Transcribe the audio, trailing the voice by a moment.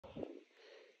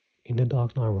In The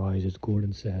Dark Knight Rises,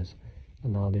 Gordon says,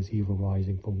 and now there's evil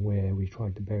rising from where we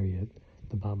tried to bury it.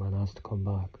 The Batman has to come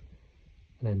back.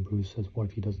 And then Bruce says, what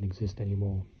if he doesn't exist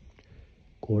anymore?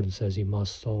 Gordon says he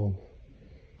must. So,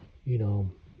 you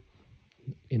know,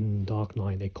 in Dark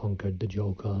Knight they conquered the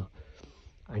Joker,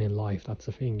 and in life that's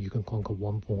the thing, you can conquer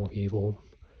one form of evil,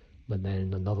 but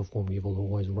then another form of evil will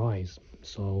always rise.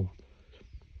 So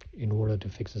in order to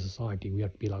fix a society, we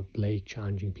have to be like Blake,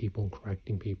 challenging people and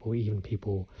correcting people, even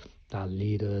people that are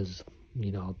leaders,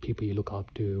 you know, people you look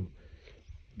up to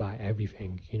about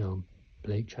everything. You know,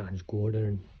 Blake challenged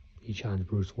Gordon, he challenged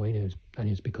Bruce Wayne, and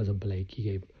it's because of Blake he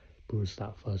gave Bruce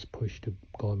that first push to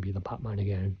go and be the Batman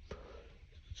again.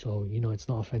 So, you know, it's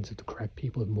not offensive to correct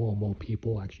people. If more and more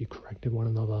people actually corrected one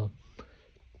another,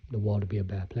 the world would be a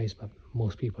better place. But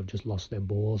most people have just lost their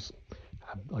balls,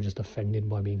 are just offended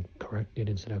by being corrected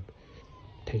instead of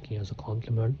taking it as a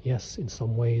compliment. Yes, in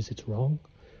some ways it's wrong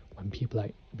when people are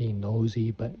being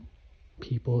nosy, but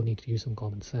people need to use some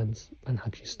common sense and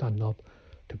actually stand up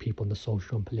to people on the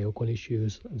social and political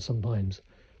issues. And sometimes,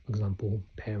 for example,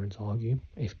 parents argue.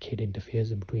 If kid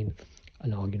interferes in between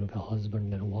an argument with a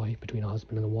husband and a wife, between a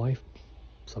husband and a wife,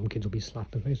 some kids will be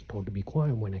slapped in the face and told to be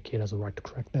quiet, when a kid has a right to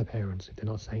correct their parents if they're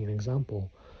not setting an example.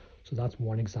 So that's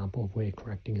one example of where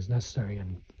correcting is necessary.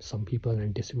 And some people are going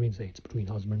to disagree and say it's between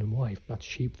husband and wife. That's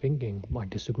sheep thinking. I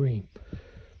disagree.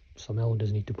 Some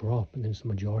elders need to grow up, and there's the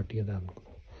majority of them.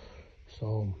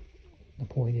 So the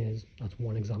point is, that's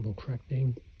one example of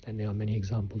correcting, and there are many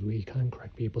examples where you can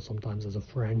correct people, sometimes as a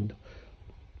friend.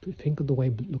 Look at the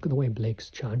way Blake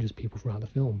challenges people throughout the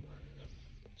film.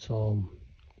 So,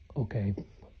 okay,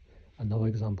 another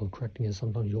example of correcting is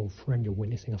sometimes your friend, you're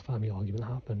witnessing a family argument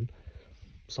happen.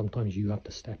 Sometimes you have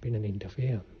to step in and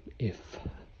interfere if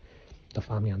the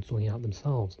family aren't sorting out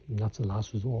themselves, and that's the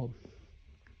last resort.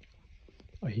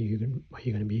 Are you going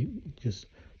to be just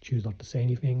choose not to say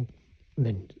anything, and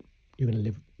then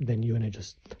you're gonna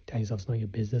just tell yourself it's not your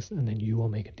business, and then you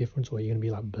won't make a difference? Or are you gonna be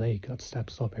like Blake that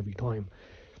steps up every time?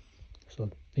 So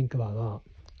think about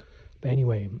that. But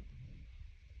anyway,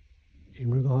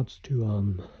 in regards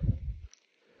to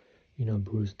you know,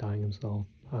 Bruce dying himself,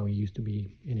 how he used to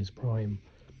be in his prime,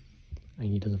 and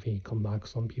he doesn't think he'd come back.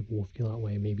 Some people will feel that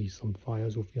way. Maybe some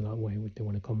fighters will feel that way if they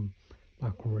want to come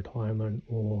back from retirement,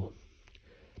 or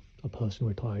a person who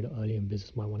retired early in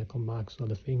business might want to come back. So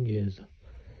the thing is,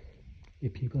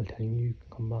 if people are telling you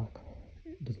to come back,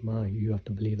 it doesn't matter. You have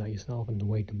to believe that yourself, and the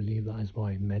way to believe that is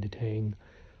by meditating,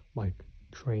 by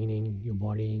training your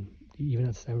body. Even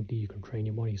at 70 you can train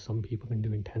your body. Some people can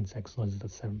do intense exercises at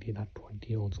 70 that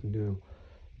 20-year-olds can do.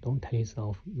 Don't tell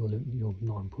yourself you'll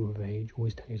not improve with age.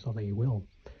 Always tell yourself that you will.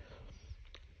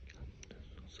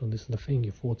 So this is the thing,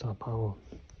 your thoughts are power.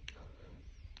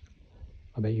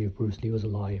 I bet you if Bruce Lee was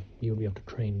alive, he would be able to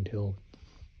train until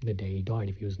the day he died.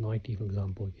 If he was 90, for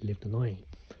example, if he lived to 90,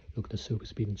 look at the super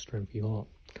speed and strength he got.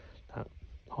 That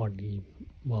hardly,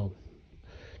 well,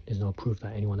 there's no proof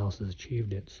that anyone else has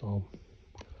achieved it. So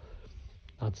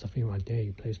that's the thing right there.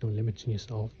 You place no limits in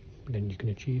yourself, then you can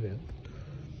achieve it.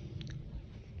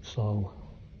 So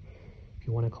if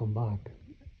you want to come back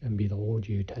and be the old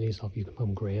you, tell yourself you can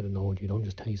become greater than the old you. Don't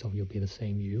just tell yourself you'll be the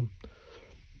same you.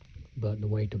 But the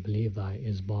way to believe that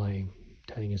is by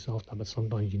telling yourself that. But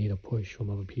sometimes you need a push from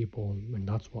other people, and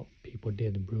that's what people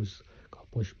did. Bruce got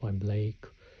pushed by Blake,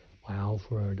 by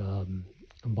Alfred, and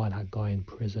by that guy in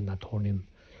prison that told him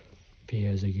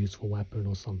fear is a useful weapon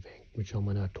or something, which I'm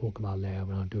going to talk about later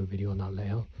when I do a video on that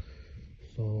later.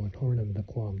 So I don't remember the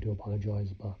quote, I do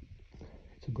apologize, but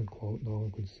it's a good quote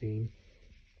though, a good scene.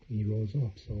 He rose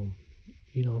up. So,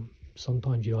 you know,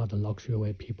 sometimes you don't have the luxury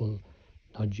where people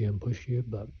nudge you and push you,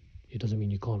 but it doesn't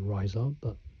mean you can't rise up.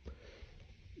 But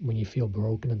when you feel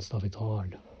broken and stuff, it's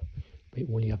hard. But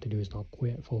all you have to do is not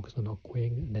quit, focus on not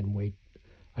quitting, and then wait,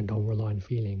 and don't rely on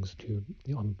feelings to,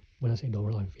 you know, when I say don't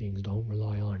rely on feelings, don't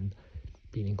rely on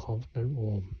being confident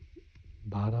or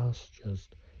badass.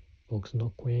 Just focus on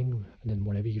not quitting, and then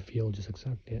whatever you feel, just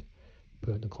accept it.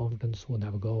 But the confidence will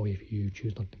never go if you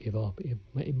choose not to give up.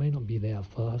 It may not be there at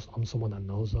first. I'm someone that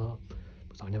knows that,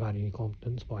 because I never had any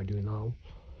confidence, but I do now.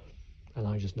 And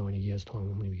I just know in a year's time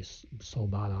I'm going to be so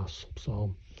badass.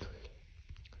 So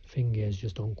thing is,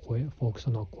 just don't quit. Focus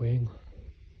on not quitting.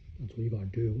 That's all you gotta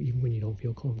do. Even when you don't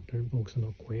feel confident, focus on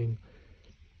not quitting.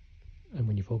 And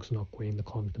when you focus on not quitting, the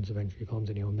confidence eventually comes,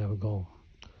 and it'll never go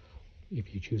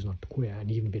if you choose not to quit.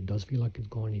 And even if it does feel like it's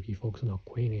gone, if you focus on not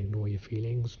quitting and ignore your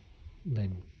feelings,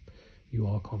 then you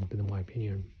are confident, in my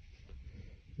opinion.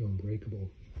 You're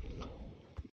unbreakable.